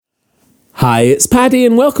Hi, it's Paddy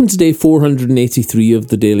and welcome to day 483 of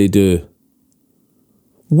the Daily Do.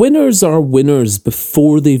 Winners are winners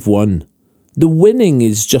before they've won. The winning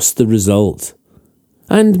is just the result.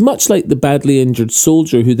 And much like the badly injured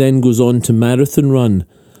soldier who then goes on to marathon run,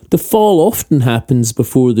 the fall often happens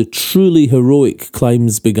before the truly heroic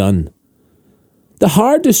climb's begun. The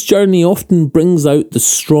hardest journey often brings out the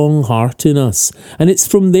strong heart in us, and it's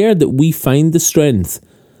from there that we find the strength.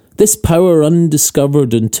 This power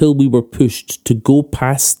undiscovered until we were pushed to go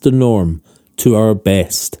past the norm to our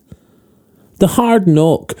best. The hard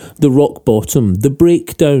knock, the rock bottom, the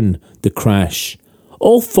breakdown, the crash,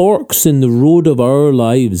 all forks in the road of our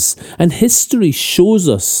lives, and history shows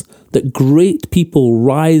us that great people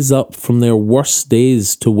rise up from their worst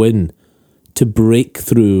days to win, to break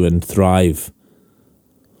through and thrive.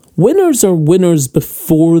 Winners are winners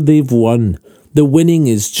before they've won. The winning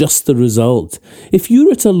is just the result. If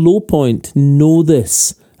you're at a low point, know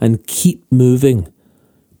this and keep moving,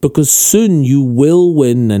 because soon you will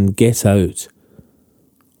win and get out.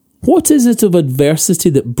 What is it of adversity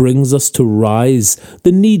that brings us to rise,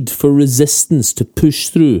 the need for resistance to push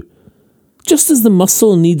through? Just as the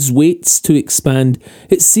muscle needs weights to expand,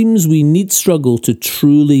 it seems we need struggle to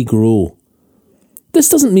truly grow. This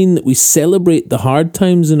doesn't mean that we celebrate the hard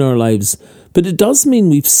times in our lives, but it does mean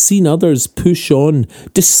we've seen others push on,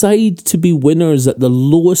 decide to be winners at the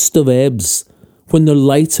lowest of ebbs, when the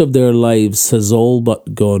light of their lives has all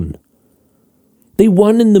but gone. They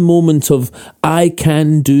won in the moment of, I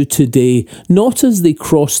can do today, not as they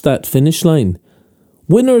crossed that finish line.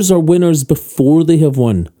 Winners are winners before they have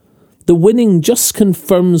won. The winning just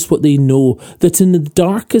confirms what they know, that in the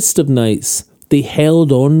darkest of nights, they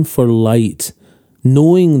held on for light,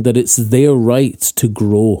 knowing that it's their right to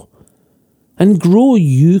grow. And grow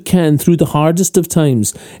you can through the hardest of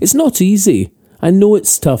times. It's not easy. I know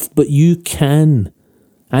it's tough, but you can.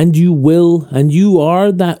 And you will, and you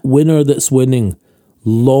are that winner that's winning,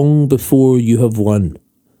 long before you have won.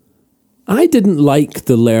 I didn't like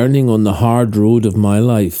the learning on the hard road of my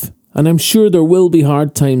life, and I'm sure there will be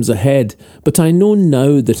hard times ahead, but I know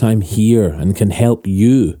now that I'm here and can help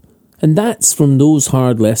you. And that's from those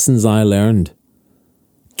hard lessons I learned.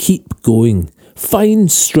 Keep going. Find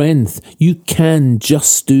strength you can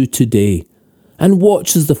just do today. And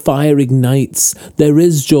watch as the fire ignites. There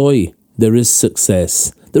is joy. There is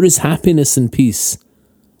success. There is happiness and peace.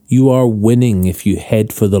 You are winning if you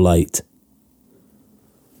head for the light.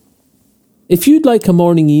 If you'd like a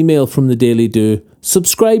morning email from The Daily Do,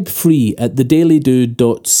 subscribe free at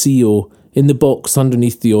thedailydo.co in the box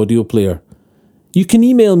underneath the audio player. You can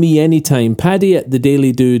email me anytime,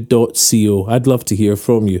 paddy@thedailydo.co. I'd love to hear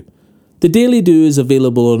from you. The Daily Do is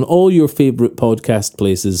available on all your favourite podcast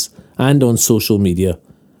places and on social media.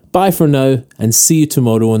 Bye for now, and see you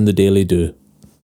tomorrow on The Daily Do.